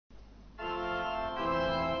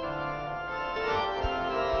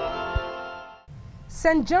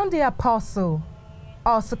St. John the Apostle,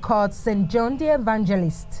 also called St. John the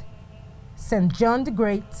Evangelist, St. John the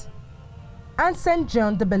Great, and St.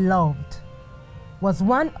 John the Beloved, was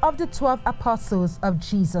one of the 12 apostles of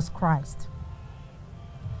Jesus Christ.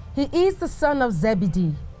 He is the son of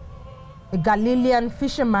Zebedee, a Galilean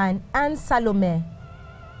fisherman, and Salome,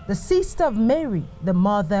 the sister of Mary, the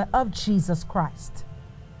mother of Jesus Christ.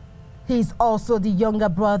 He is also the younger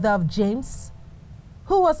brother of James,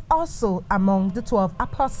 who was also among the 12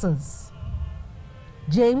 apostles.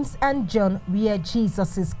 James and John were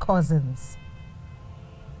Jesus' cousins.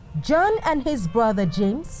 John and his brother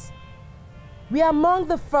James were among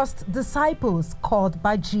the first disciples called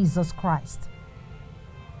by Jesus Christ.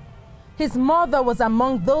 His mother was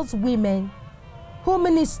among those women who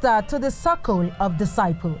ministered to the circle of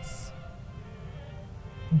disciples.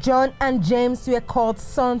 John and James were called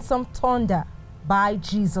sons of thunder by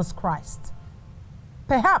Jesus Christ,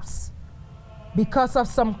 perhaps because of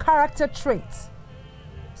some character traits,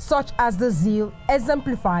 such as the zeal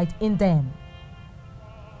exemplified in them.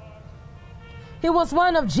 He was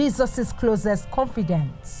one of Jesus' closest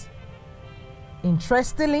confidants.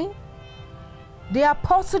 Interestingly, the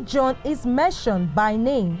Apostle John is mentioned by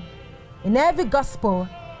name in every gospel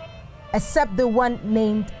except the one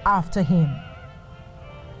named after him.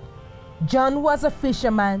 John was a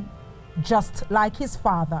fisherman just like his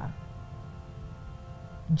father.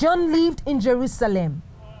 John lived in Jerusalem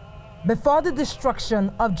before the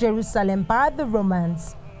destruction of Jerusalem by the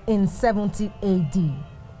Romans in 70 AD.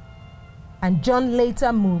 And John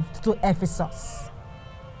later moved to Ephesus.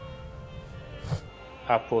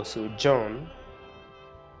 Apostle John,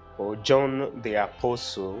 or John the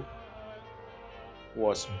Apostle,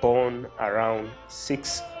 was born around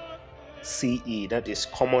 6 CE, that is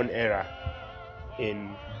Common Era,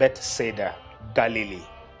 in Bethsaida, Galilee,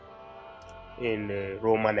 in the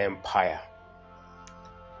Roman Empire,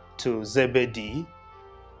 to Zebedee,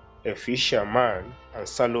 a fisherman, and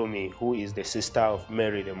Salome, who is the sister of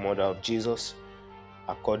Mary, the mother of Jesus,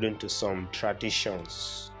 according to some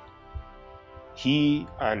traditions. He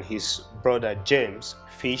and his brother James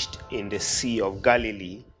fished in the Sea of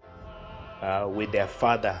Galilee with their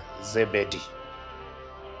father Zebedee.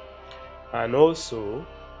 And also,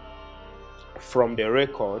 from the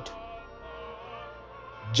record,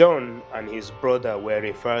 John and his brother were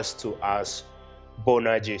referred to as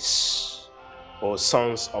Boanerges, or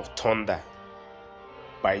sons of thunder,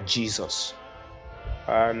 by Jesus.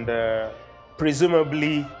 And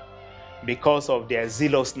presumably because of their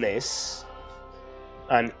zealousness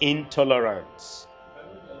and intolerance,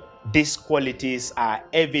 these qualities are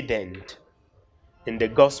evident in the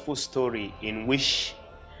gospel story in which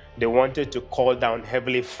they wanted to call down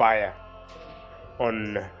heavenly fire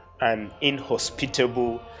on an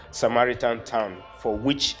inhospitable Samaritan town, for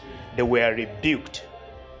which they were rebuked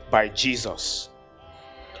by Jesus.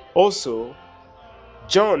 Also,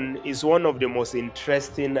 John is one of the most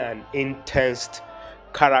interesting and intense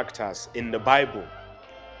characters in the Bible.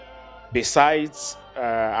 Besides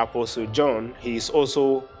Apostle John, he is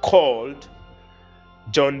also called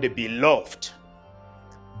John the Beloved,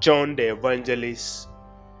 John the Evangelist,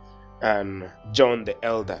 and John the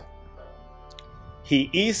Elder. He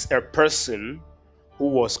is a person who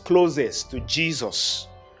was closest to Jesus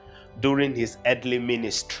during his earthly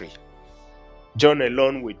ministry. John,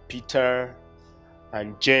 along with Peter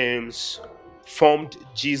and James, formed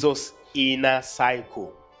Jesus' inner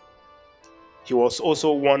cycle. He was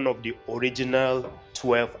also one of the original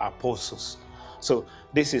 12 apostles. So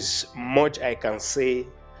this is much I can say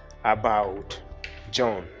about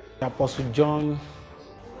John. Apostle John,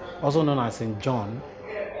 also known as St. John,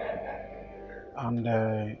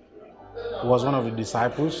 and was one of the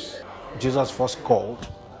disciples Jesus first called.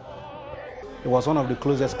 He was one of the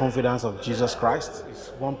closest confidants of Jesus Christ. He's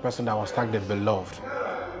one person that was tagged the Beloved.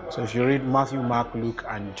 So if you read Matthew, Mark, Luke,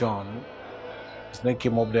 and John, his name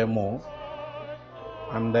came up there more.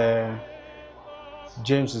 And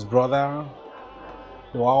James, his brother,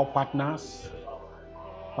 they were all partners,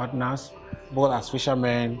 both as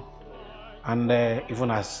fishermen and even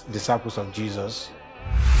as disciples of Jesus.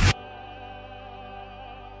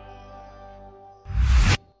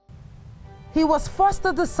 He was first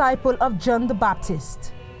a disciple of John the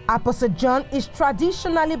Baptist. Apostle John is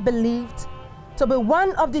traditionally believed to be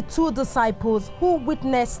one of the 2 disciples who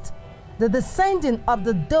witnessed the descending of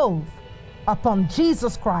the dove upon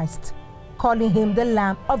Jesus Christ, calling him the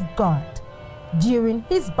Lamb of God during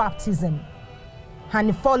his baptism. And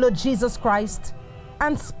he followed Jesus Christ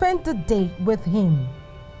and spent the day with him.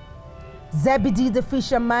 Zebedee the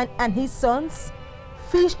fisherman and his sons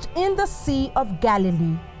fished in the Sea of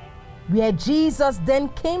Galilee, where Jesus then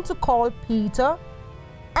came to call Peter,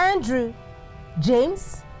 Andrew,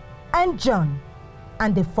 James, and John,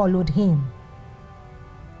 and they followed him.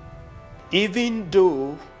 Even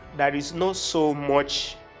though there is not so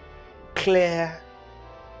much clear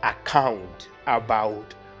account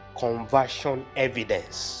about conversion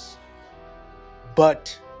evidence,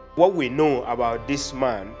 but what we know about this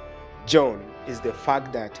man, John, is the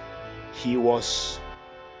fact that he was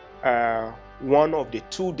one of the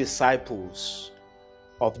two disciples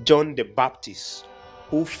of John the Baptist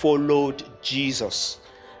who followed Jesus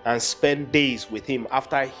and spent days with him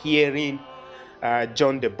after hearing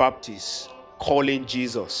John the Baptist calling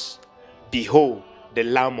Jesus, "Behold, the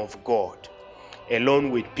Lamb of God."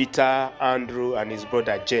 Along with Peter, Andrew, and his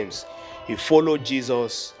brother James, he followed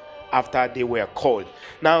Jesus after they were called.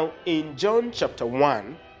 Now, in John chapter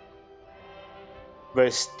 1,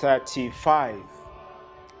 verse 35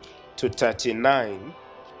 to 39,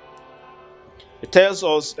 it tells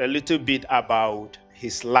us a little bit about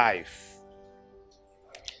his life.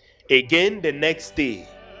 Again, the next day,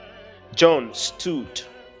 John stood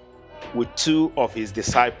with two of his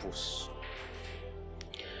disciples,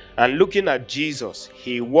 and looking at Jesus,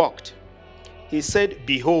 he walked. He said,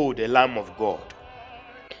 "Behold, the Lamb of God."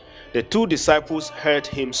 The two disciples heard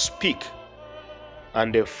him speak,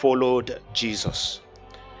 and they followed Jesus.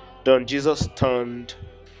 Then Jesus turned,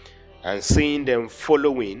 and seeing them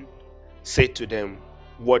following, said to them,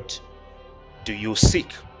 "What do you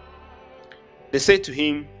seek?" They said to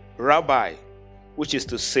him, "Rabbi," which is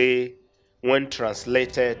to say, when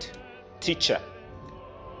translated, "Teacher,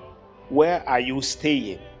 where are you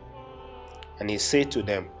staying?" And he said to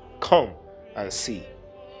them, "Come and see."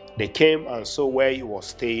 They came and saw where he was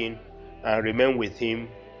staying and remained with him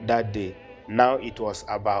that day. Now it was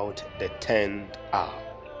about the 10th hour.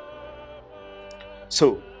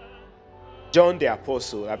 So, John the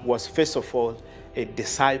Apostle was first of all a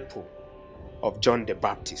disciple of John the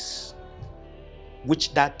Baptist,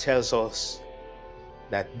 which that tells us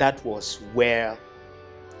that that was where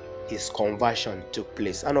his conversion took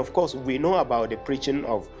place. And of course, we know about the preaching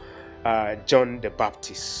of John the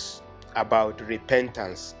Baptist, about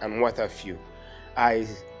repentance and what have you. I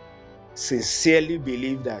sincerely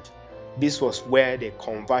believe that this was where the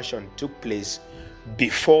conversion took place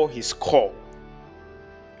before his call.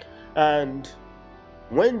 And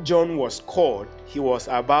when John was called, he was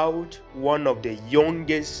about one of the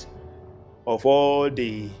youngest of all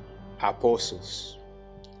the apostles.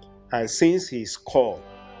 And since his call,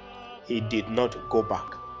 he did not go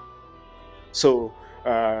back. So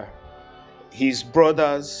his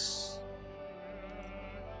brothers,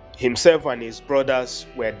 himself and his brothers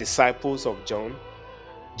were disciples of John.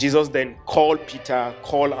 Jesus then called Peter,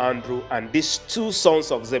 called Andrew, and these two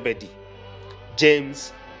sons of Zebedee,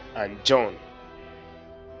 James and John.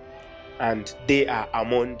 And they are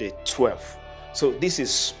among the 12. So this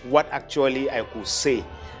is what actually I could say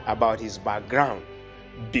about his background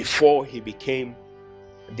before he became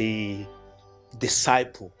the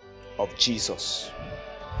disciple of Jesus.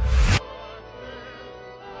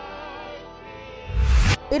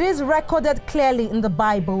 It is recorded clearly in the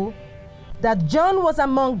Bible that John was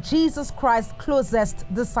among Jesus Christ's closest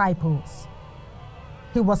disciples.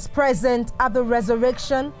 He was present at the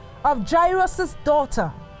resurrection of Jairus'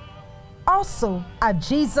 daughter, also at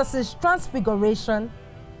Jesus' transfiguration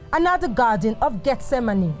and at the Garden of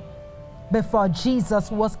Gethsemane before Jesus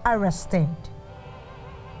was arrested.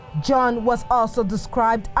 John was also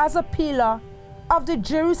described as a pillar of the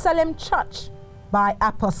Jerusalem church by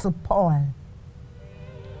Apostle Paul.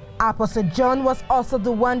 Apostle John was also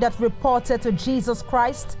the one that reported to Jesus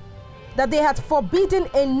Christ that they had forbidden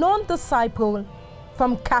a non-disciple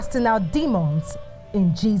from casting out demons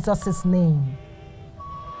in Jesus' name.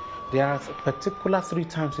 There are particular 3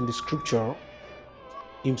 times in the scripture,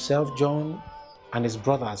 himself, John, and his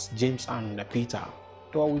brothers, James and Peter,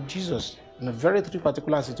 they were with Jesus in a very 3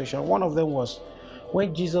 particular situation. One of them was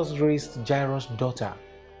when Jesus raised Jairus' daughter.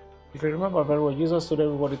 If you remember very well, Jesus told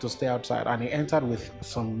everybody to stay outside, and he entered with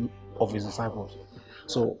some of his disciples.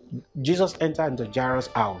 So Jesus entered into Jairus'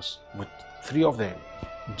 house with 3 of them,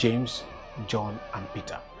 James, John, and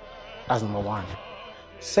Peter. That's number 1.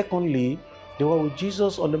 Secondly, they were with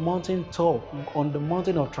Jesus on the mountain top, on the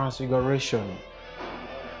mountain of transfiguration.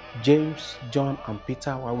 James, John, and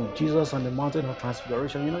Peter were with Jesus on the mountain of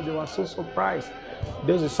transfiguration. You know, they were so surprised.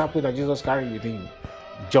 Those disciples that Jesus carried with him,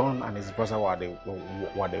 John and his brother were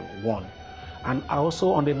the one. And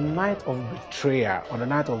also on the night of betrayal,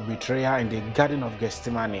 in the Garden of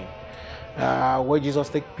Gethsemane, where Jesus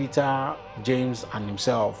took Peter, James, and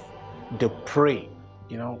himself, they pray.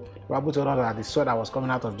 You know, the Bible told us that the sweat that was coming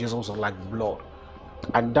out of Jesus was like blood.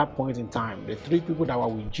 At that point in time, the 3 people that were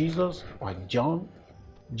with Jesus were John,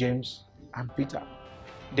 James, and Peter.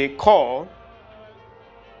 The call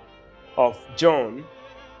of John,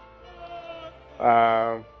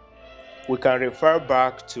 we can refer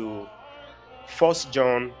back to 1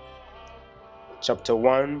 John chapter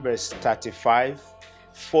 1 verse 35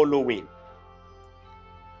 following,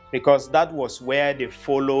 because that was where they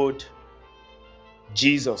followed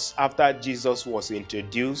Jesus after Jesus was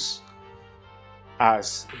introduced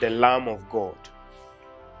as the Lamb of God,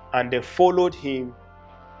 and they followed him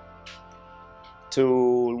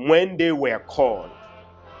to when they were called.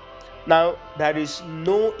 Now, there is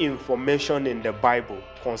no information in the Bible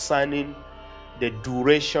concerning the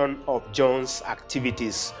duration of John's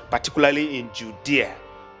activities, particularly in Judea.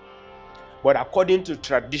 But according to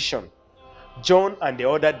tradition, John and the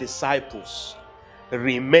other disciples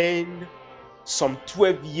remained some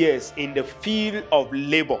 12 years in the field of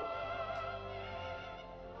labor.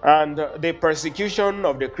 And the persecution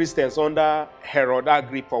of the Christians under Herod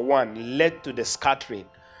Agrippa I led to the scattering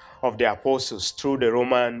of the apostles through the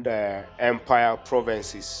Roman Empire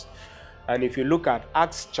provinces. And if you look at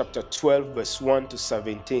Acts chapter 12, verse 1 to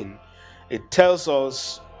 17, it tells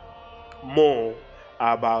us more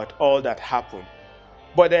about all that happened.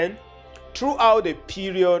 But then, throughout the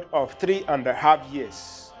period of 3.5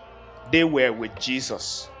 years, they were with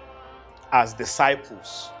Jesus as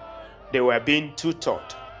disciples. They were being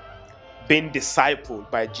tutored, being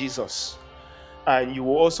discipled by Jesus. And you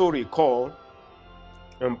will also recall,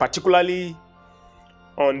 particularly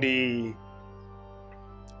on the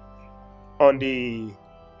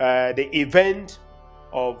event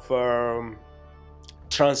of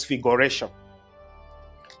transfiguration.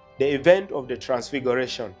 The event of the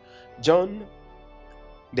transfiguration, John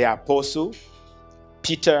the apostle,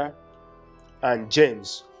 Peter and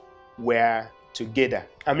James were together.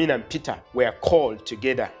 And Peter were called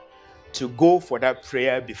together to go for that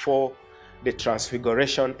prayer before the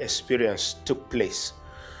transfiguration experience took place.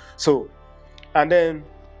 So, and then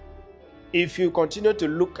if you continue to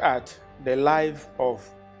look at the life of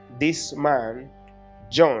this man,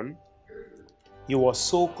 John, he was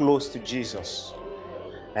so close to Jesus.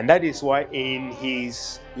 And that is why in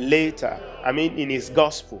his in his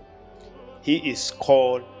gospel, he is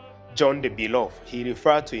called John the Beloved. He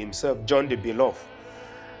referred to himself John the Beloved.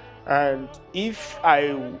 And if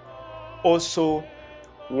I also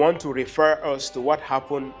want to refer us to what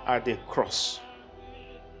happened at the cross,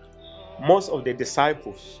 most of the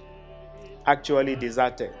disciples actually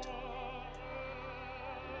deserted.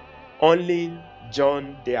 Only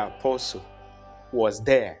John the apostle was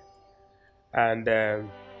there. And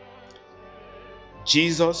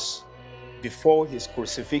Jesus, before his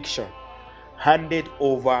crucifixion, handed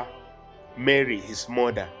over Mary, his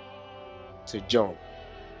mother, to John.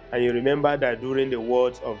 And you remember that during the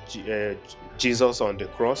words of Jesus on the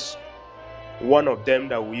cross, one of them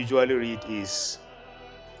that we usually read is,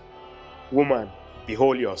 "Woman,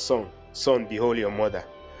 behold your son. Son, behold your mother."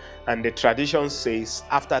 And the tradition says,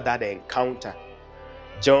 after that encounter,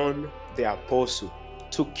 John the apostle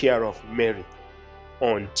took care of Mary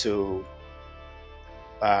until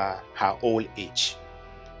her old age.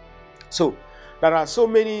 So there are so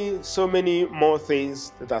many more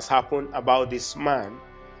things that has happened about this man,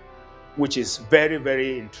 which is very,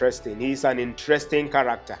 very interesting. He's an interesting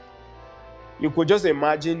character. You could just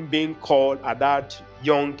imagine being called at that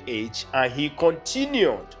young age, and he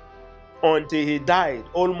continued until he died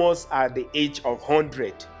almost at the age of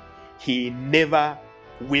 100. He never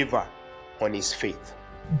wavered on his faith.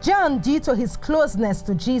 John, due to his closeness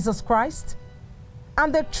to Jesus Christ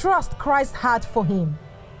and the trust Christ had for him,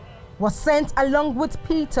 was sent along with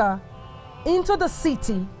Peter into the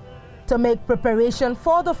city to make preparation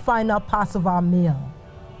for the final Passover meal.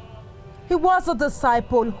 He was a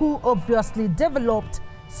disciple who obviously developed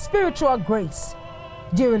spiritual grace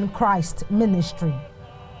during Christ's ministry.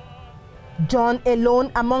 John,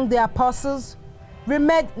 alone among the apostles,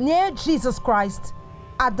 remained near Jesus Christ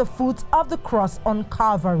at the foot of the cross on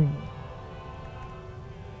Calvary.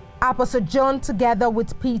 Apostle John, together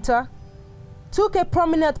with Peter, took a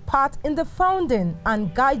prominent part in the founding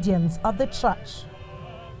and guidance of the church.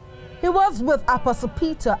 He was with Apostle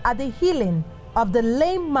Peter at the healing of the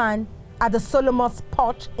lame man at the Solomon's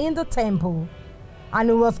porch in the temple, and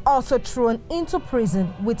he was also thrown into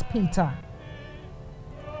prison with Peter.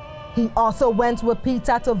 He also went with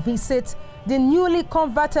Peter to visit the newly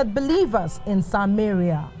converted believers in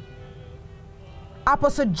Samaria.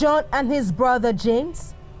 Apostle John and his brother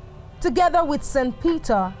James, together with St.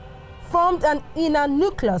 Peter, formed an inner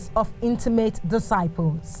nucleus of intimate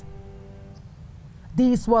disciples.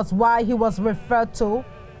 This was why he was referred to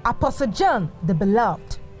Apostle John the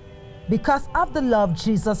Beloved, because of the love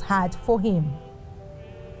Jesus had for him.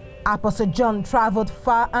 Apostle John traveled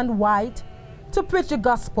far and wide to preach the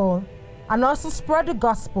gospel and also spread the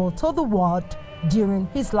gospel to the world during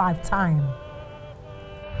his lifetime.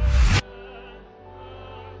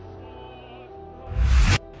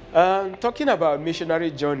 Talking about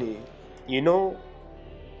missionary journey, you know,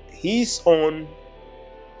 his own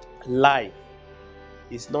life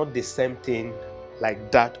is not the same thing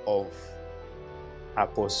like that of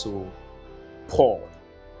Apostle Paul,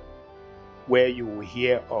 where you will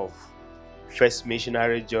hear of first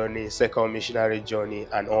missionary journey, second missionary journey,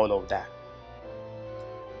 and all of that.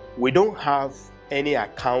 We don't have any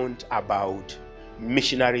account about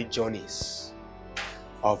missionary journeys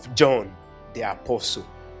of John the Apostle,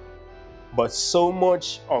 but so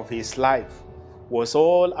much of his life was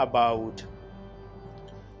all about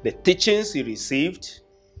the teachings he received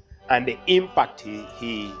and the impact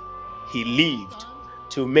he lived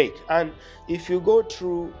to make. And if you go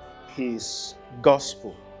through his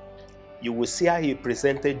gospel, you will see how he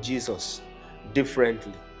presented Jesus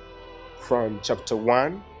differently. From chapter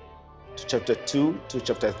 1 to chapter 2 to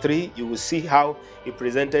chapter 3, you will see how he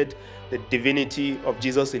presented the divinity of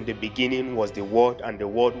Jesus. In the beginning was the Word, and the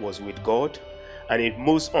Word was with God. And it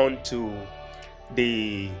moves on to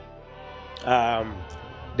the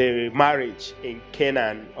marriage in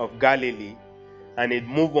Canaan of Galilee, and it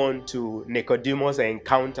moves on to Nicodemus'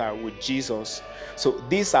 encounter with Jesus. So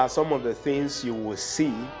these are some of the things you will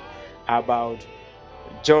see about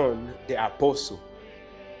John the Apostle.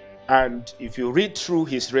 And if you read through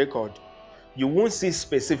his record, you won't see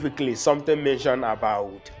specifically something mentioned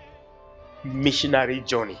about missionary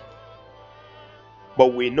journey.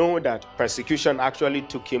 But we know that persecution actually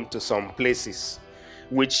took him to some places,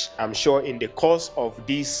 which I'm sure in the course of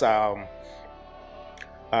this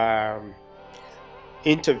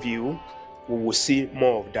interview, we will see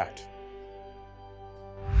more of that.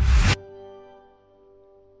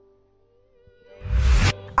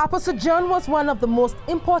 Apostle John was one of the most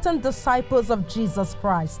important disciples of Jesus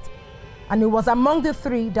Christ, and he was among the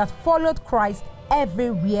three that followed Christ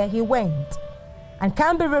everywhere he went, and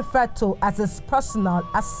can be referred to as his personal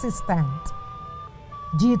assistant.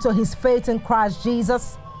 Due to his faith in Christ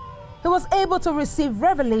Jesus, he was able to receive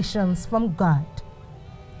revelations from God.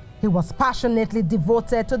 He was passionately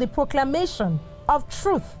devoted to the proclamation of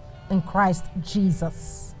truth in Christ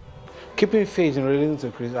Jesus. Keeping faith in relation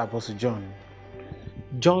to Christ, Apostle John.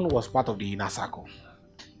 John was part of the inner circle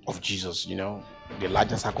of Jesus, you know, the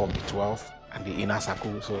larger circle of the 12 and the inner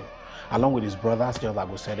circle. So, along with his brothers, just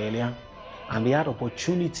like we said earlier, and they had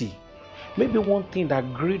opportunity. Maybe one thing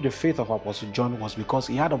that grew the faith of Apostle John was because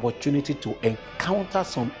he had opportunity to encounter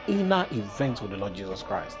some inner events with the Lord Jesus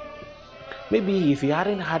Christ. Maybe if he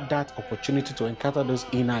hadn't had that opportunity to encounter those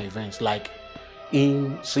inner events, like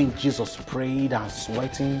in seeing Jesus prayed and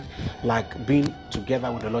sweating, like being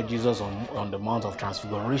together with the Lord Jesus on the Mount of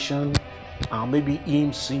Transfiguration, maybe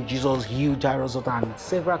him seeing Jesus heal Jairus' daughter, and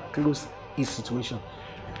several close his situation.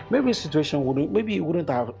 Maybe his situation he wouldn't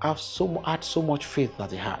have had so much faith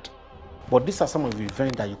that he had. But these are some of the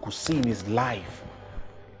events that you could see in his life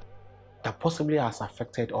that possibly has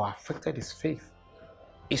affected his faith.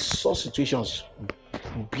 He saw situations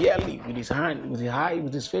barely with his hand, with his eye,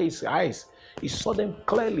 with his face, eyes. He saw them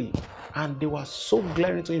clearly, and they were so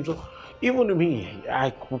glaring to him. So even to me,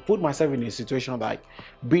 I could put myself in a situation like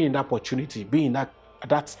being in that opportunity, being in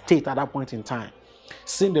that state at that point in time,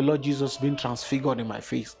 seeing the Lord Jesus being transfigured in my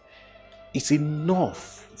face. It's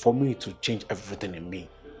enough for me to change everything in me.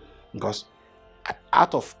 Because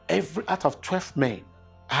out of 12 men,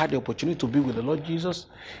 I had the opportunity to be with the Lord Jesus,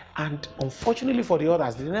 and unfortunately for the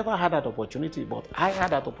others, they never had that opportunity. But I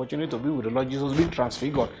had that opportunity to be with the Lord Jesus, being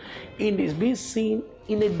transfigured, in this, being seen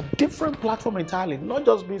in a different platform entirely. Not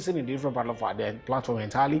just being seen in a different platform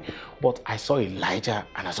entirely, but I saw Elijah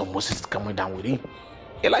and I saw Moses coming down with him.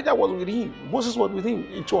 Elijah was with him, Moses was with him.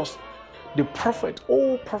 It was the prophet,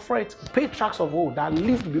 patriarchs of old that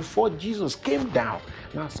lived before Jesus came down.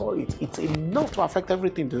 And I saw it. It's enough to affect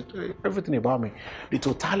everything about me. The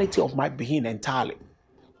totality of my being entirely.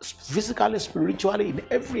 Physically, spiritually, in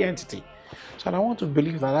every entity. So and I want to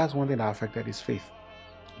believe that that's one thing that affected his faith.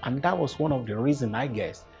 And that was one of the reasons, I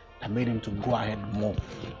guess, that made him to go ahead more.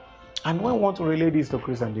 And when we want to relay this to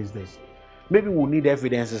Christians these days, maybe we'll need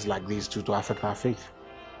evidences like these to affect our faith.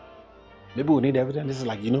 Maybe we need evidence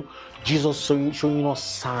like, Jesus showing us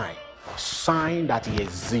sign that he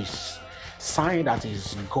exists, sign that he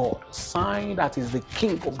is God, sign that he is the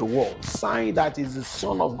King of the world, sign that he is the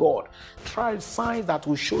Son of God. Try signs that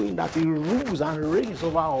will show him that he rules and reigns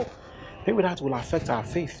over all. maybe that will affect our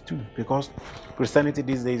faith too, because Christianity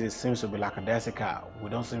these days, it seems to be lackadaisical. We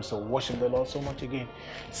don't seem to worship the Lord so much again.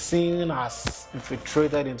 Sin has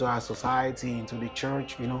infiltrated into our society, into the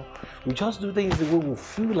church, you know. We just do things the way we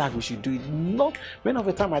feel like we should do it. Not many of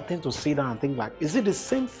the time I tend to sit down and think like, is it the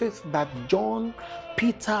same faith that John,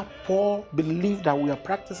 Peter, Paul believed that we are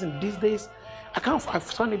practicing these days? I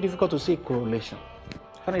find it difficult to see a correlation.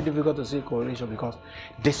 I find it difficult to see a correlation because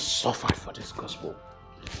they suffered for this gospel.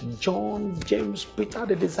 John, James, Peter,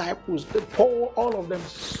 the disciples, Paul, all of them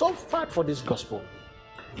suffered for this gospel.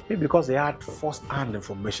 Maybe because they had first-hand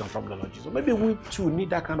information from the Lord Jesus. Maybe we too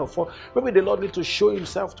need that kind of maybe the Lord needs to show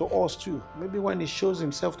himself to us too. Maybe when he shows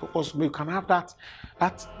himself to us, we can have that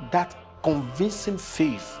convincing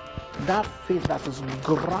faith, that faith that is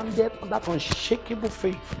grounded, that unshakable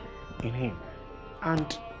faith in him.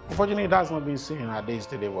 And unfortunately, that's not been seen in our days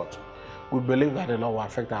today, but we believe that the Lord will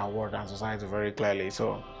affect our world and society very clearly.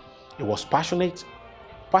 So it was passionately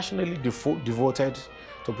devoted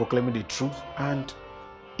to proclaiming the truth, and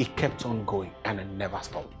it kept on going and it never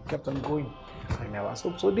stopped. It kept on going and never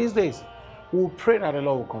stopped. So these days, we'll pray that the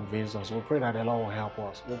Lord will convince us. We'll pray that the Lord will help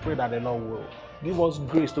us. We'll pray that the Lord will give us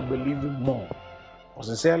grace to believe him more. But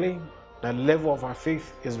sincerely, the level of our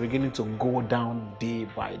faith is beginning to go down day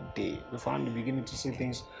by day. We're finally beginning to see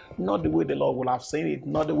things not the way the Lord will have seen it,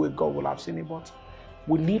 not the way God will have seen it, but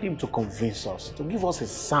we need him to convince us, to give us a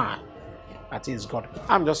sign that he is God.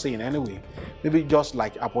 I'm just saying anyway, maybe just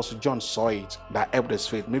like Apostle John saw it, that helped his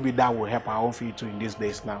faith, maybe that will help our own faith too in these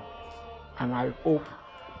days now. And I hope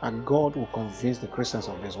that God will convince the Christians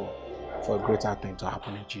of this world for a greater thing to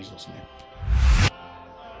happen in Jesus' name.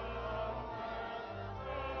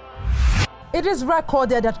 It is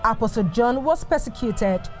recorded that Apostle John was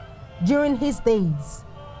persecuted during his days,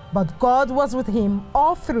 but God was with him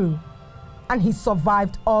all through, and he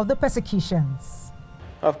survived all the persecutions.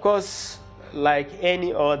 Of course, like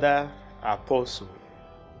any other apostle,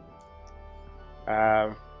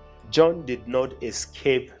 John did not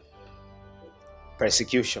escape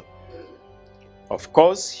persecution. Of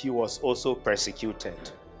course, he was also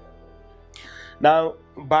persecuted. Now,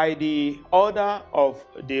 by the order of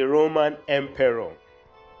the Roman emperor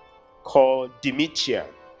called Domitian,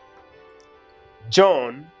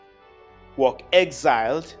 John was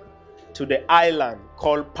exiled to the island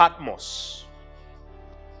called Patmos.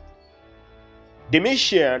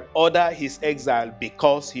 Domitian ordered his exile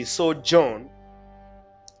because he saw John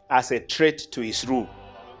as a threat to his rule.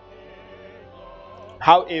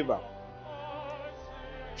 However,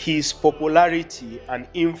 his popularity and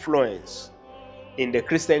influence in the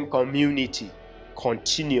Christian community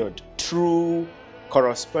continued through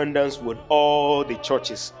correspondence with all the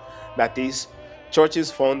churches. That is,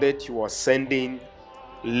 churches founded, he was sending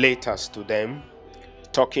letters to them,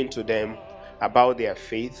 talking to them about their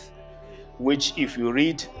faith, which if you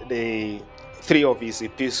read the 3 of his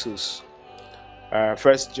epistles, 1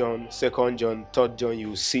 John, 2 John, 3 John,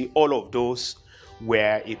 you see all of those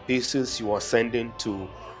were epistles he was sending to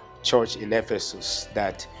church in Ephesus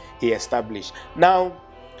that he established. Now,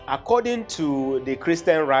 according to the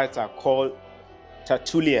Christian writer called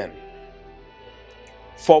Tertullian,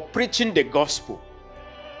 for preaching the gospel,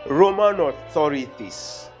 Roman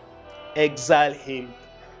authorities exiled him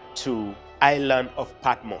to island of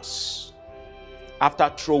Patmos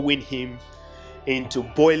after throwing him into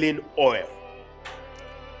boiling oil,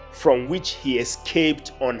 from which he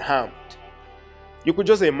escaped unharmed. You could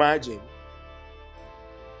just imagine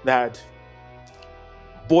that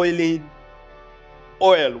boiling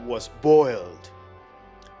oil was boiled,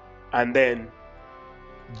 and then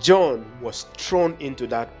John was thrown into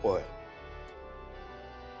that oil.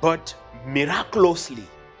 But miraculously,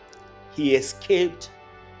 he escaped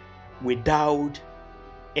without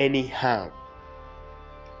any harm.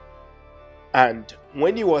 And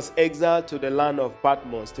when he was exiled to the land of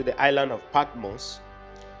Patmos, to the island of Patmos,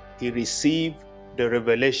 he received the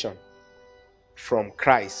revelation from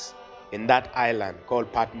Christ in that island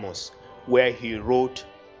called Patmos, where he wrote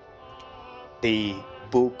the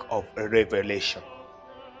book of Revelation.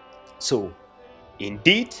 So,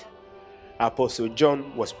 indeed, Apostle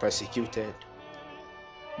John was persecuted.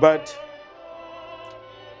 But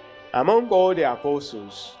among all the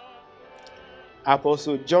apostles,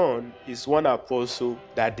 Apostle John is one apostle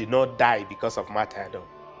that did not die because of martyrdom.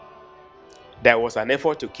 There was an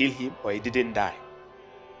effort to kill him, but he didn't die.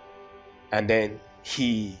 And then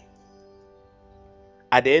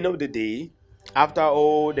at the end of the day, after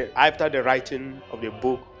the writing of the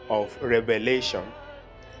book of Revelation,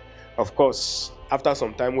 of course, after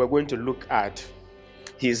some time, we're going to look at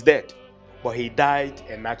his death, but he died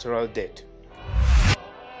a natural death.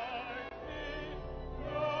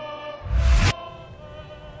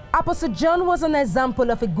 Apostle John was an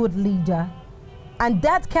example of a good leader, and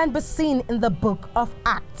that can be seen in the book of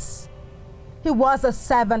Acts. He was a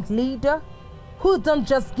servant leader who don't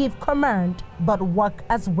just give command but work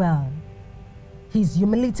as well. His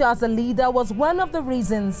humility as a leader was one of the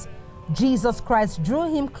reasons Jesus Christ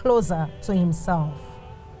drew him closer to himself.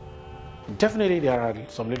 Definitely there are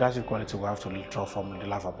some leadership qualities we have to draw from the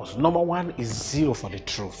life of apostles. Number one is zeal for the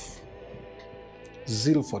truth.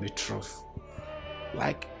 Zeal for the truth.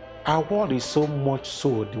 Like, our world is so much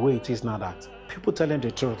so the way it is now that people telling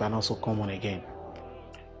the truth are not so common again.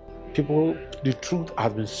 The truth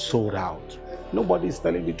has been sold out. Nobody is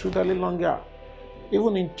telling the truth any longer.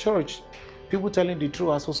 Even in church, people telling the truth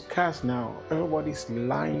are so scarce now. Everybody's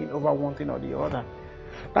lying over one thing or the other.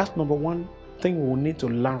 That's number one thing we need to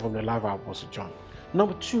learn from the life of Apostle John.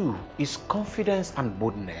 Number two is confidence and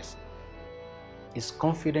boldness. It's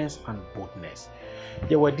confidence and boldness.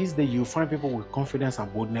 Yeah, well, these days you find people with confidence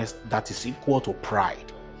and boldness that is equal to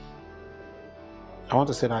pride. I want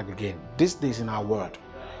to say that again. These days in our world,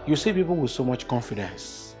 you see people with so much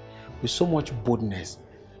confidence, with so much boldness.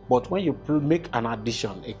 But when you make an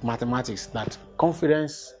addition, like mathematics, that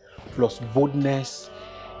confidence plus boldness,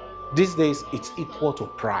 these days it's equal to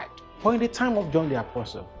pride. But in the time of John the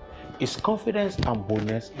Apostle, his confidence and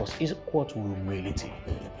boldness was equal to humility.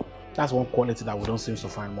 That's one quality that we don't seem to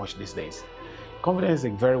find much these days. Confidence is a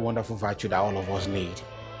very wonderful virtue that all of us need.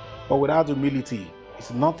 But without humility, it's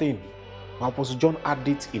nothing. Apostle John had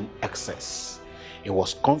it in excess. He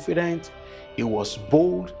was confident, he was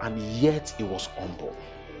bold, and yet he was humble.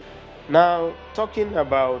 Now, talking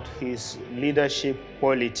about his leadership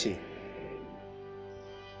quality,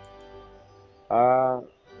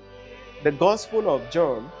 the Gospel of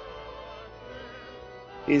John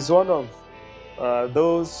is one of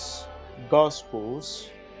those Gospels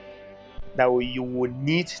that you would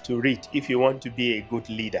need to read if you want to be a good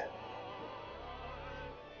leader.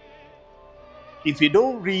 If you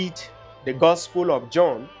don't read the Gospel of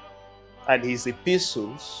John and his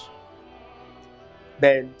epistles,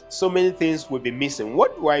 then so many things will be missing.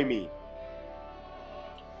 What do I mean?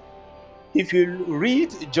 If you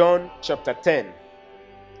read John chapter 10,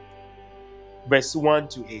 verse 1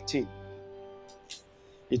 to 18,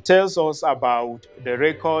 it tells us about the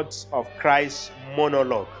records of Christ's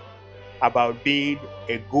monologue about being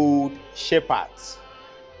a good shepherd.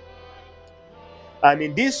 And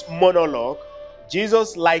in this monologue,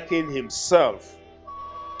 Jesus likened himself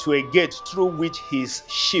to a gate through which his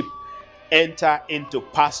sheep enter into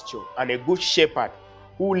pasture, and a good shepherd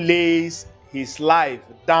who lays his life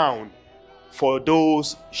down for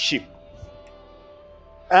those sheep.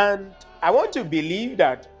 And I want to believe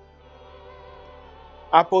that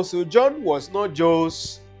Apostle John was not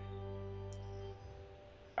just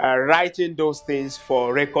writing those things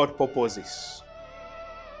for record purposes.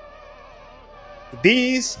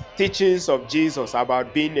 These teachings of Jesus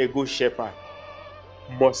about being a good shepherd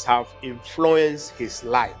must have influenced his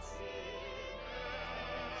life.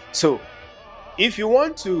 So, if you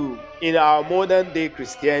want to, in our modern day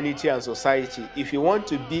Christianity and society, if you want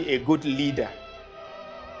to be a good leader,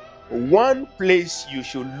 one place you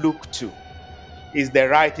should look to is the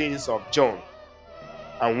writings of John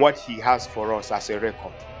and what he has for us as a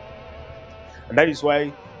record. And that is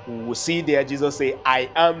why we will see there Jesus say, I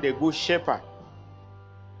am the good shepherd.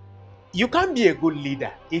 You can't be a good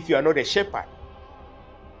leader if you are not a shepherd.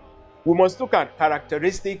 We must look at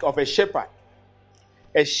characteristics of a shepherd.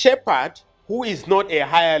 A shepherd who is not a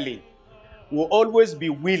hireling will always be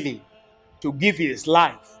willing to give his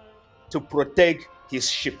life to protect his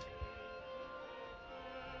sheep.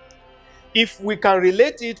 If we can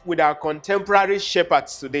relate it with our contemporary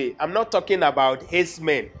shepherds today, I'm not talking about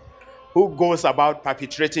herdsmen who goes about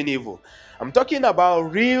perpetrating evil. I'm talking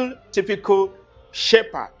about real typical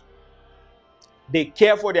shepherd. They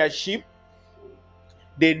care for their sheep.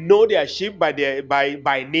 They know their sheep by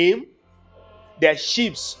name. Their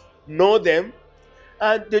sheep know them.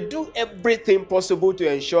 And they do everything possible to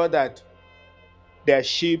ensure that their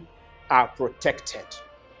sheep are protected.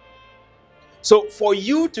 So for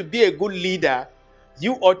you to be a good leader,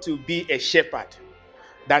 you ought to be a shepherd.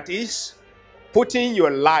 That is, putting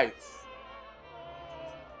your life,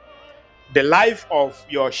 the life of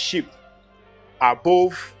your sheep,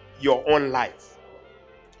 above your own life.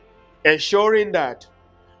 Ensuring that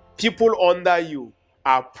people under you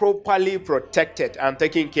are properly protected and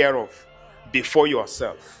taken care of before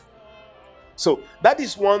yourself. So that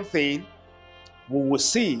is one thing we will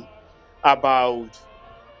see about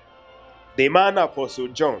the man Apostle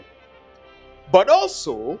John. But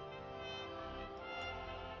also,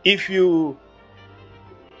 if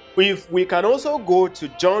we can also go to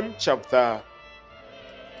John chapter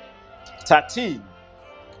 13.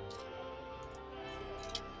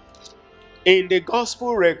 In the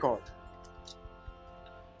gospel record,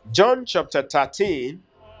 John chapter 13,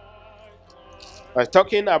 we're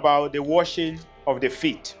talking about the washing of the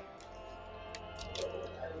feet.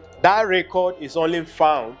 That record is only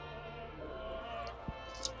found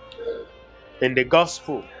in the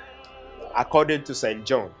gospel according to St.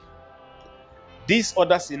 John. These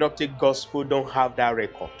other synoptic gospels don't have that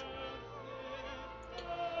record.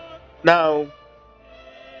 Now,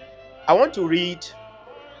 I want to read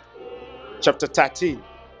chapter 13,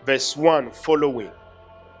 verse 1 following.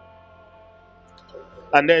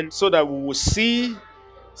 And then so that we will see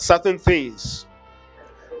certain things.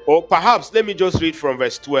 Or perhaps let me just read from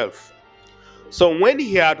verse 12. So when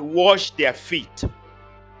he had washed their feet,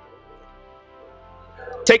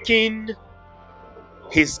 taking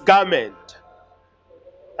his garment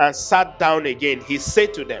and sat down again, he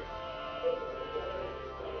said to them,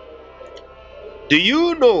 "Do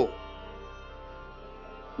you know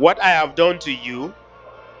what I have done to you?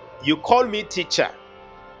 You call me teacher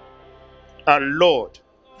and Lord,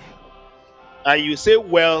 and you say,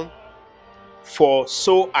 well, for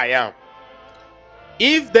so I am.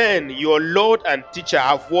 If then your Lord and teacher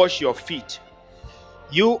have washed your feet,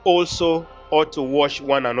 you also ought to wash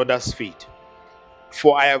one another's feet.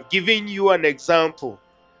 For I have given you an example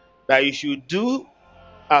that you should do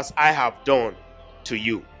as I have done to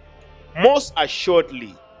you. Most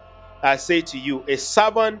assuredly, I say to you, a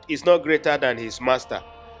servant is not greater than his master,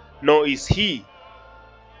 nor is he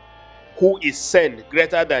who is sent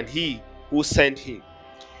greater than he who sent him.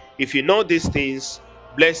 If you know these things,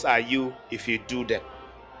 blessed are you if you do them."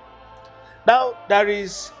 Now, there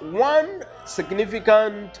is one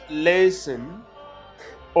significant lesson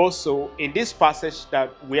also in this passage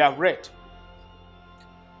that we have read.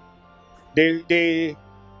 The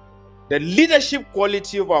leadership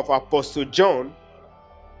quality of Apostle John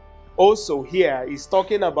also here is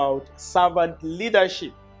talking about servant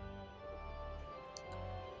leadership.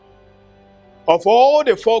 Of all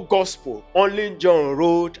the four gospels, only John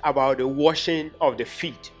wrote about the washing of the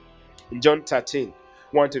feet in John 13,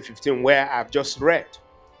 1 to 15, where I've just read.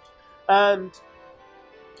 And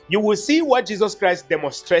you will see what Jesus Christ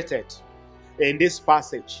demonstrated in this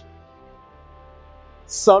passage.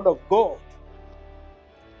 Son of God,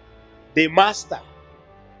 the master.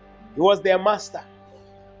 He was their master.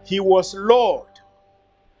 He was Lord.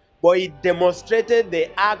 But he demonstrated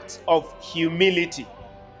the act of humility.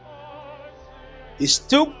 He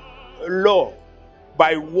stood low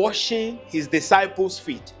by washing his disciples'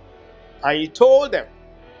 feet. And he told them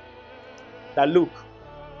that, look,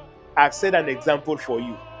 I've set an example for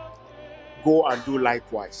you. Go and do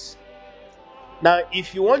likewise. Now,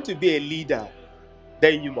 if you want to be a leader,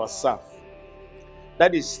 then you must serve.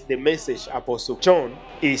 That is the message Apostle John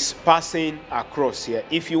is passing across here.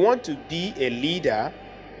 If you want to be a leader,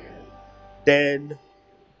 then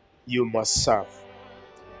you must serve.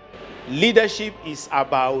 Leadership is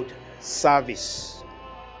about service.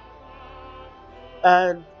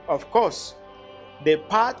 And of course, the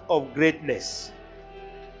part of greatness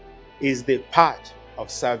is the part of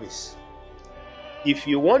service. If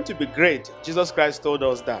you want to be great, Jesus Christ told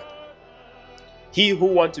us that he who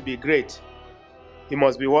wants to be great, he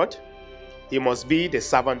must be what? He must be the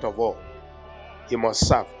servant of all. He must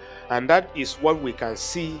serve. And that is what we can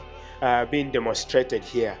see being demonstrated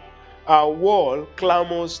here. Our world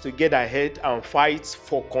clamors to get ahead and fights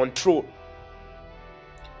for control.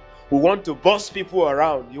 We want to boss people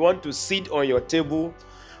around. You want to sit on your table,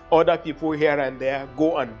 other people here and there,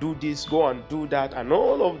 go and do this, go and do that, and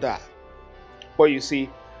all of that. But you see,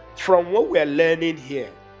 from what we are learning here,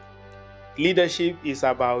 leadership is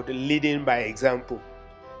about leading by example.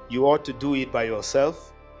 You ought to do it by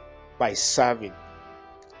yourself, by serving.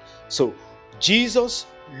 So Jesus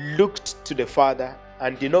looked to the Father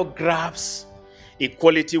and did not grasp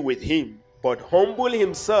equality with him, but humbled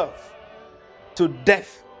himself to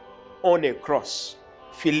death on a cross.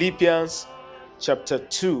 Philippians chapter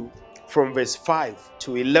 2 from verse 5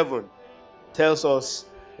 to 11 tells us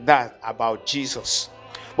that about Jesus.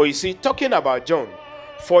 But you see, talking about John,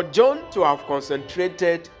 for John to have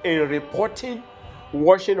concentrated in reporting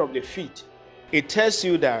washing of the feet, it tells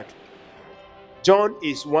you that John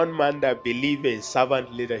is one man that believes in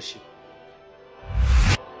servant leadership.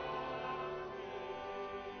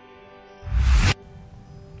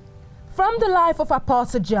 From the life of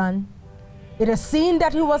Apostle John, it is seen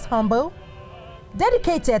that he was humble,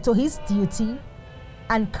 dedicated to his duty,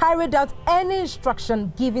 and carried out any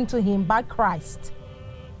instruction given to him by Christ.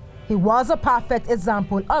 He was a perfect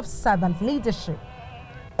example of servant leadership,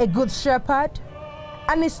 a good shepherd,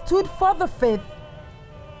 and he stood for the faith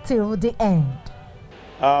till the end.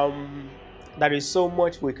 There is so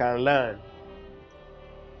much we can learn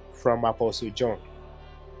from Apostle John.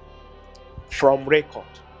 From record,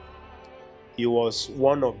 he was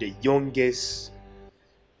one of the youngest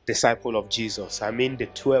disciples of Jesus. I mean the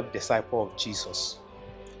 12 disciples of Jesus.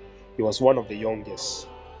 He was one of the youngest.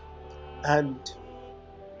 And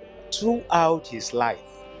throughout his life,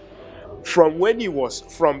 from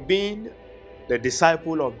being the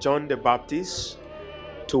disciple of John the Baptist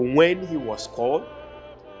to when he was called,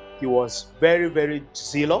 he was very, very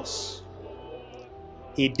zealous.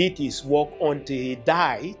 He did his work until he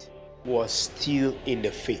died, was still in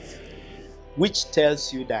the faith, which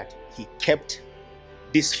tells you that he kept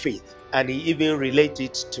this faith and he even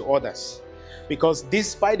related to others. Because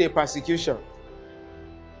despite the persecution,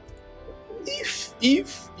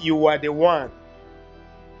 if you were the one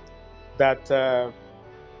that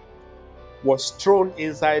was thrown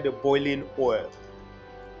inside the boiling oil,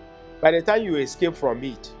 by the time you escape from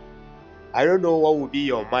it, I don't know what would be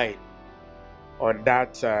your mind on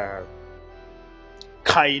that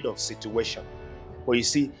kind of situation. But you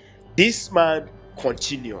see, this man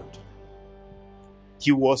continued.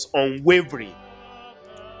 He was unwavering.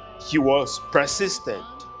 He was persistent.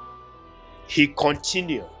 He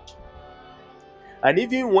continued. And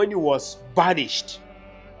even when he was banished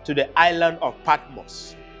to the island of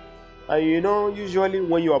Patmos, and you know, usually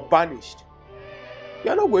when you are banished,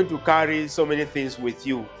 you are not going to carry so many things with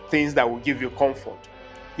you, things that will give you comfort.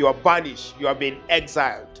 You are banished. You are being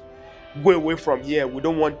exiled. Go away from here. We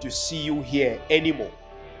don't want to see you here anymore.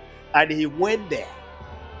 And he went there.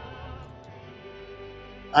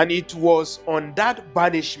 And it was on that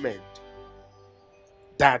banishment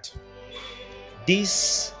that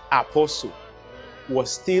this apostle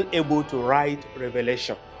was still able to write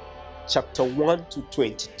Revelation chapter 1 to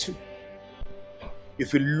 22.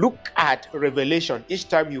 If you look at Revelation, each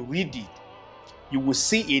time you read it, you will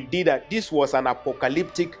see indeed that this was an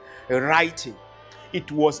apocalyptic writing. It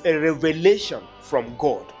was a revelation from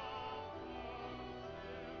God.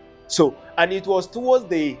 So, and it was towards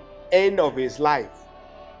the end of his life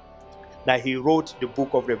that he wrote the book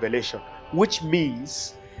of Revelation, which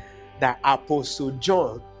means that Apostle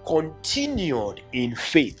John continued in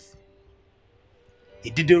faith. He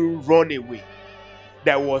didn't run away.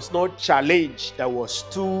 There was no challenge that was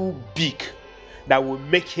too big that would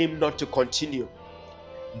make him not to continue.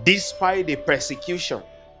 Despite the persecution,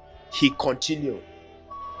 he continued.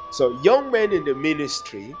 So young men in the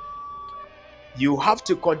ministry, you have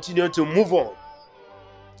to continue to move on,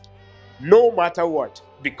 no matter what,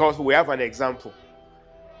 because we have an example.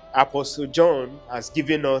 Apostle John has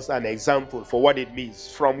given us an example for what it means.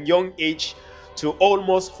 From young age to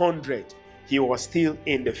almost 100, he was still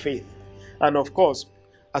in the faith. And of course,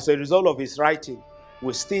 as a result of his writing,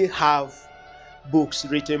 we still have books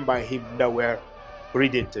written by him that we're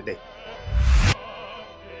reading today.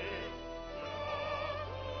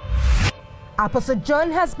 Apostle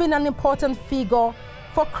John has been an important figure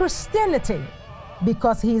for Christianity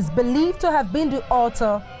because he is believed to have been the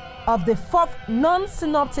author of the 4th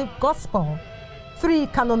non-synoptic gospel, 3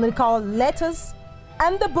 canonical letters,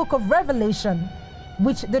 and the book of Revelation,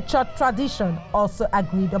 which the church tradition also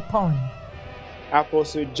agreed upon.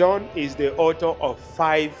 Apostle John is the author of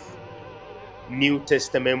 5 New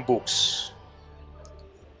Testament books.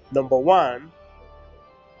 Number 1,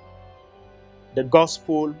 the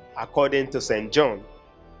Gospel according to St. John.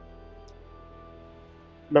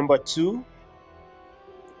 Number 2,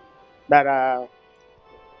 there are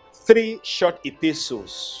 3 short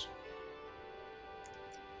epistles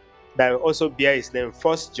that also bear his name: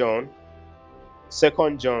 1 John,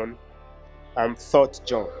 2 John, and 3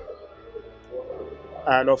 John.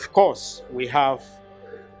 And of course, we have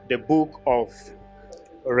the book of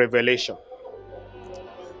Revelation.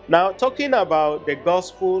 Now, talking about the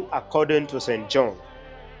Gospel according to St. John,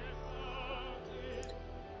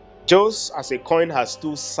 just as a coin has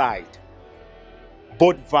 2 sides,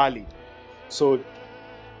 both valid. So,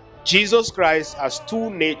 Jesus Christ has 2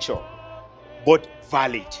 natures, both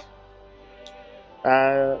valid.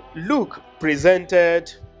 Luke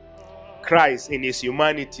presented Christ in his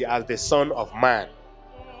humanity as the Son of Man,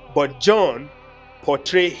 but John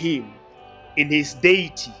portrayed him in his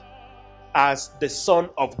deity as the Son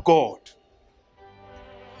of God.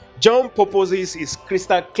 John purposes is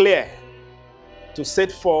crystal clear to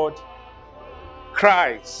set forth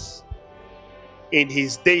Christ in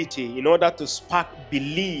his deity in order to spark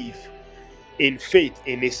belief in faith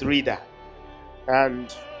in his reader.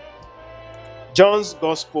 And John's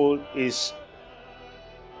gospel is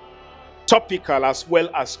topical as well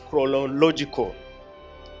as chronological.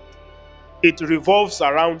 It revolves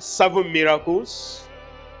around 7 miracles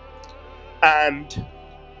and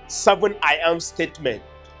 7 I am statement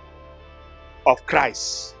of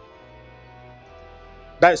Christ.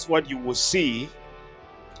 That's what you will see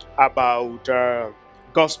about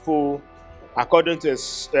gospel according to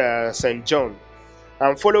St. John.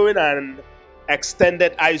 I'm following an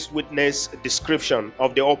extended eyewitness description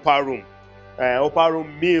of the upper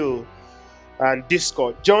room meal and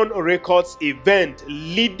discourse. John records event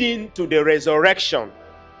leading to the resurrection,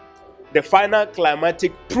 the final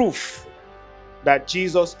climatic proof that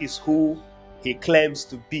Jesus is who he claims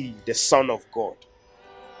to be, the Son of God.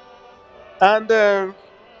 And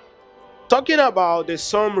talking about the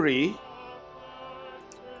summary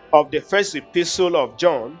of the first epistle of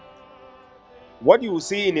John, what you will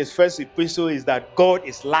see in his first epistle is that God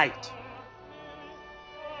is light,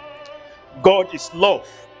 God is love,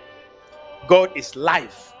 God is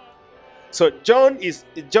life. So John is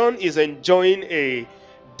enjoying a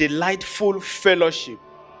delightful fellowship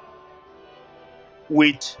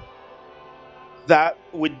with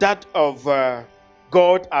that of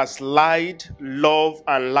God as light, love,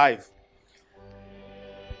 and life.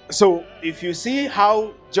 So if you see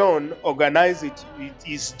how John organized it, it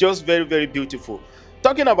is just very, very beautiful.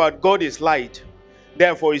 Talking about God is light,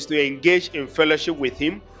 therefore is to engage in fellowship with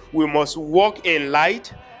him. We must walk in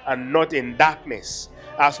light and not in darkness.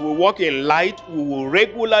 As we walk in light, we will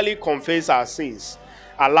regularly confess our sins,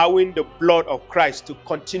 allowing the blood of Christ to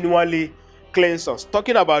continually cleanse us.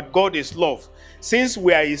 Talking about God is love. Since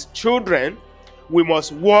we are his children, we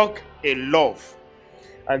must walk in love.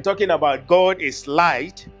 And talking about God is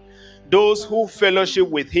light, those who fellowship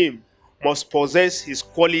with him must possess his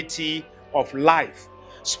quality of life.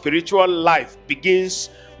 Spiritual life begins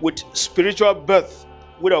with spiritual birth,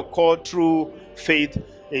 which occurs through faith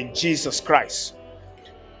in Jesus Christ.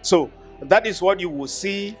 So that is what you will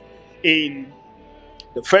see in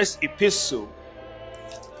the first epistle.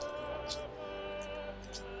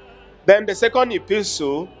 Then the second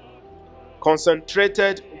epistle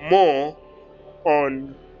concentrated more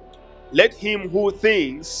on let him who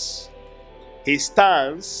thinks he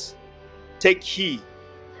stands take heed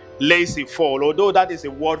lest he fall. Although that is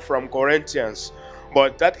a word from Corinthians,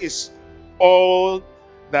 but that is all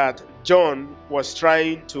that John was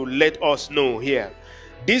trying to let us know here.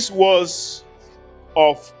 This was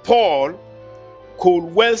of Paul could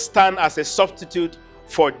well stand as a substitute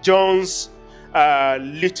for John's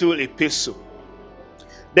little epistle.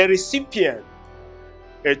 The recipient,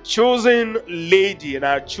 a chosen lady, and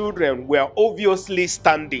her children were obviously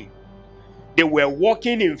standing. They were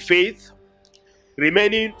walking in faith,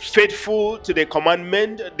 remaining faithful to the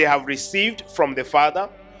commandment they have received from the Father.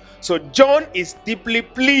 So John is deeply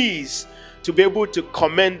pleased to be able to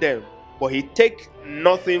commend them, but he takes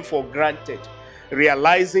nothing for granted,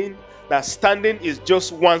 realizing that standing is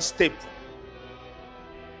just one step,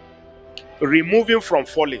 removing from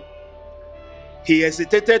falling. He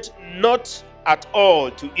hesitated not at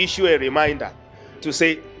all to issue a reminder to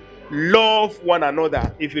say, love one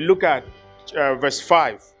another. If you look at verse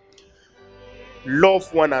 5,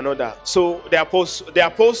 love one another. So the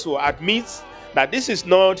apostle admits that this is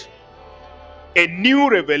not a new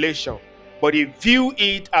revelation, but he views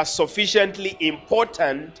it as sufficiently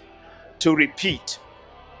important to repeat.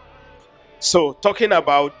 So talking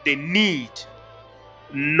about the need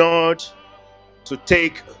not to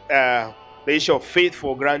take the issue of faith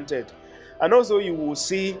for granted. And also you will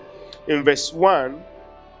see in verse 1,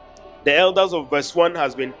 the elders of verse 1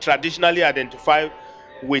 has been traditionally identified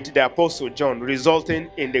with the Apostle John, resulting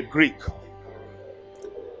in the Greek.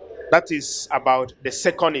 That is about the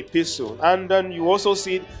second epistle. And then you also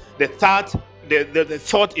see the third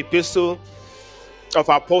epistle of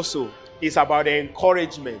Apostle is about the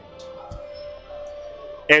encouragement.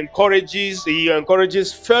 He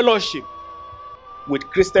encourages fellowship with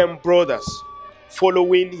Christian brothers,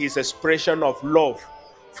 following his expression of love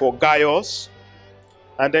for Gaius.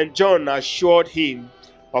 And then John assured him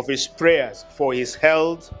of his prayers for his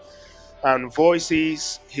health and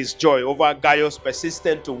voices his joy over Gaius'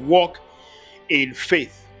 persistent to walk in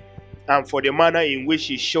faith and for the manner in which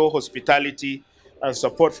he showed hospitality and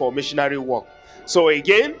support for missionary work. So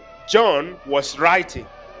again, John was writing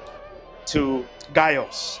to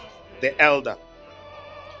Gaius, the elder.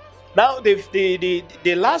 Now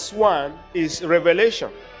the last one is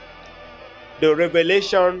revelation. The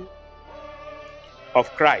revelation of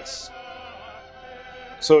Christ.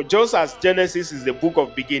 So just as Genesis is the book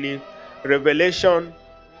of beginning, Revelation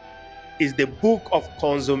is the book of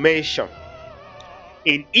consummation.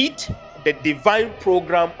 In it, the divine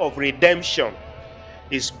program of redemption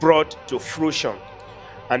is brought to fruition,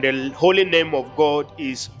 and the holy name of God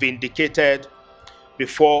is vindicated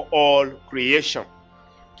before all creation.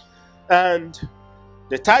 And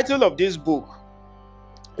the title of this book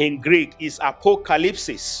in Greek is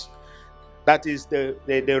Apocalypsis. That is the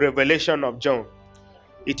revelation of John.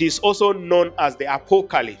 It is also known as the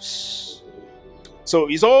Apocalypse. So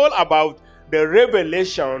it's all about the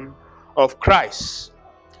revelation of Christ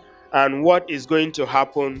and what is going to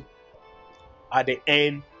happen at the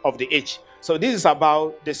end of the age. So this is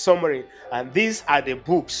about the summary, and these are the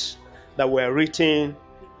books that were written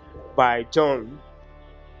by John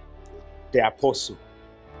the Apostle.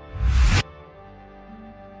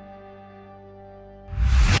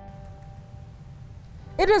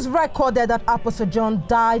 It is recorded that Apostle John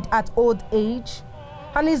died at old age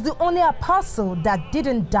and is the only apostle that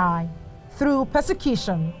didn't die through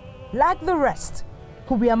persecution like the rest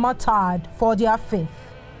who were martyred for their faith.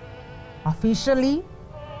 Officially,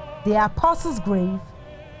 the apostle's grave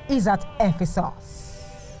is at Ephesus.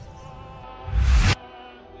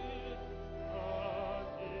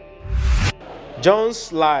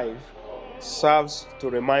 John's life serves to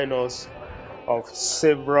remind us of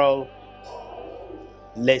several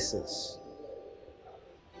lessons.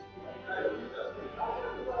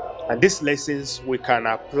 And these lessons, we can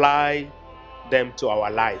apply them to our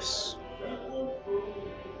lives.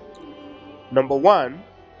 Number one,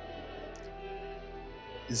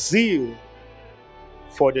 zeal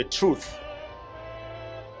for the truth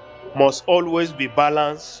must always be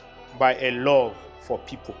balanced by a love for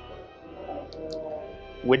people.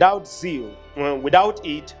 Without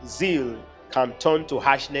it, zeal can turn to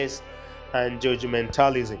harshness and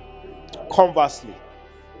judgmentalism. Conversely,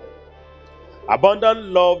 abundant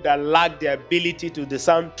love that lacks the ability to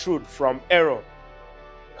discern truth from error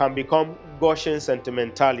can become gushing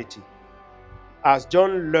sentimentality. As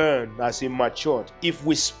John learned as he matured, if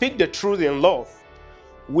we speak the truth in love,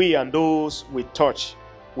 we and those we touch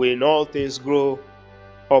will in all things grow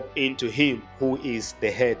up into him who is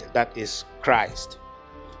the head, that is Christ.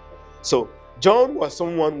 So John was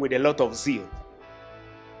someone with a lot of zeal.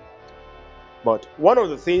 But one of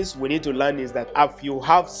the things we need to learn is that if you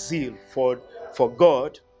have zeal for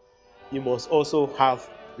God, you must also have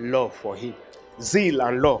love for him. Zeal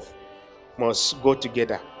and love must go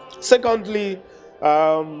together. Secondly,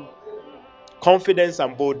 confidence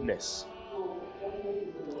and boldness.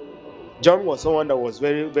 John was someone that was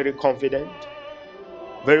very, very confident,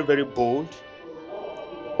 very, very bold,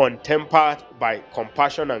 untempered by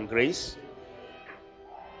compassion and grace.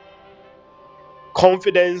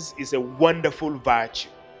 Confidence is a wonderful virtue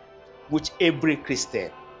which every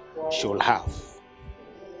Christian should have.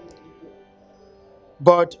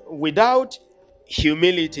 But without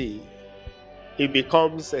humility, it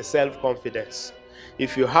becomes a self-confidence.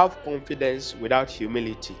 If you have confidence without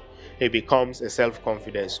humility, it becomes a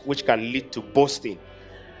self-confidence which can lead to boasting,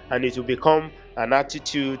 and it will become an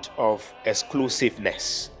attitude of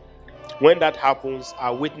exclusiveness. When that happens,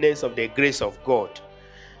 our witness of the grace of God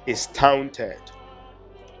is tainted.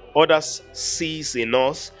 Others sees in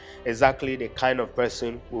us exactly the kind of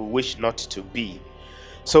person we wish not to be.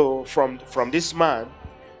 So from this man,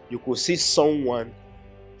 you could see someone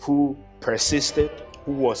who persisted,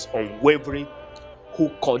 who was unwavering, who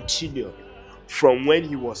continued from when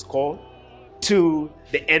he was called to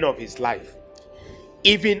the end of his life.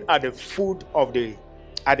 Even at the foot of the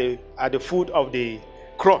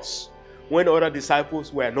cross, when other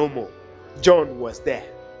disciples were no more, John was there.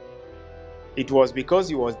 It was because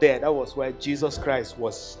he was there, that was why Jesus Christ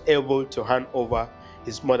was able to hand over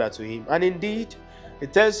his mother to him. And indeed,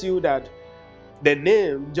 it tells you that the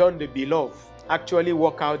name John the Beloved actually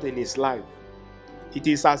worked out in his life. It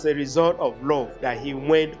is as a result of love that he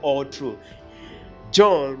went all through.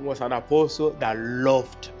 John was an apostle that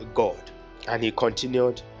loved God, and he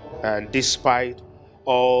continued, and despite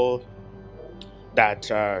all that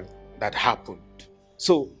happened.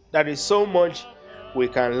 So there is so much we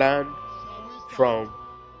can learn from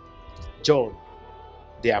John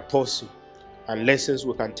the apostle, and lessons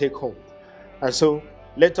we can take home. And so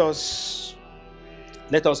let us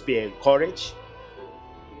be encouraged.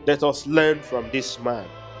 Let us learn from this man.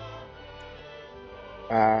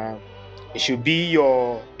 It should be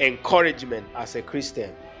your encouragement as a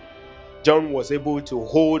Christian. John was able to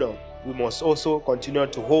hold on. We must also continue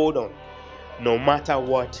to hold on, no matter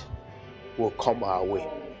what will come our way.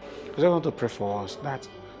 I just want to pray for us that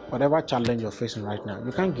whatever challenge you're facing right now,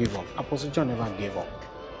 you can't give up. Apostle John never gave up.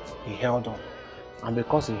 He held on. And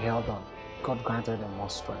because he held on, God granted him more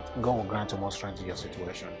strength. God will grant you more strength in your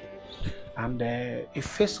situation. And he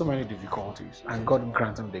faced so many difficulties, and God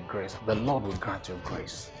granted him the grace. The Lord will grant you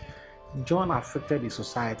grace. John affected his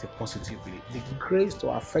society positively. The grace to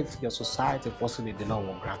affect your society positively, the Lord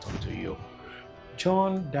will grant unto you.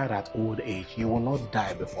 John died at old age. You will not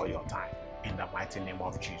die before your time in the mighty name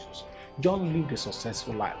of Jesus. John lived a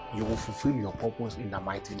successful life. You will fulfill your purpose in the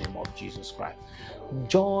mighty name of Jesus Christ.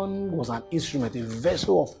 John was an instrument, a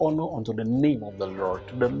vessel of honor unto the name of the Lord.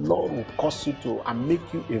 The Lord will cause you to and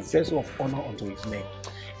make you a vessel of honor unto his name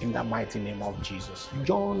in the mighty name of Jesus.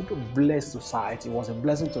 John blessed society. It was a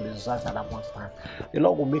blessing to the society at that point in time. The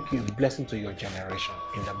Lord will make you a blessing to your generation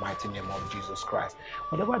in the mighty name of Jesus Christ.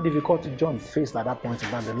 Whatever difficulty John faced at that point in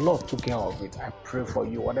time, the Lord took care of it. I pray for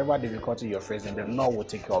you. Whatever difficulty you're facing, the Lord will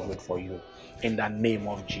take care of it for you in the name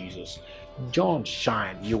of Jesus. John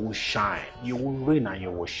shined, you will shine. You will reign and you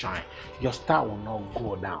will shine. Your star will not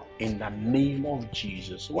go down in the name of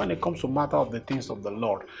Jesus. When it comes to matter of the things of the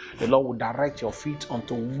Lord will direct your feet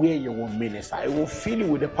onto where you will minister. It will fill you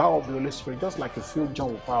with the power of the Holy Spirit, just like you filled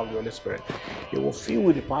John with the power of the Holy Spirit. It will fill you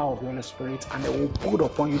with the power of the Holy Spirit, and it will put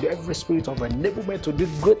upon you every spirit of enablement to do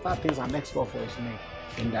greater things and exploit for his name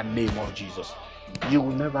in the name of Jesus. You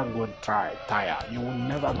will never go tired. You will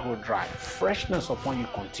never go dry. Freshness upon you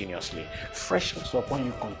continuously. Freshness upon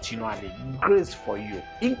you continually. Grace for you.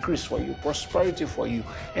 Increase for you. Prosperity for you.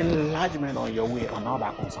 Enlargement on your way on all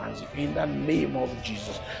that concerns you. In the name of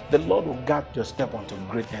Jesus. The Lord will guide your step onto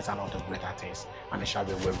greatness and onto greater things. And it shall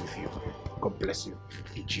be well with you. God bless you.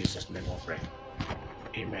 In Jesus' name we pray.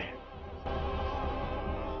 Amen.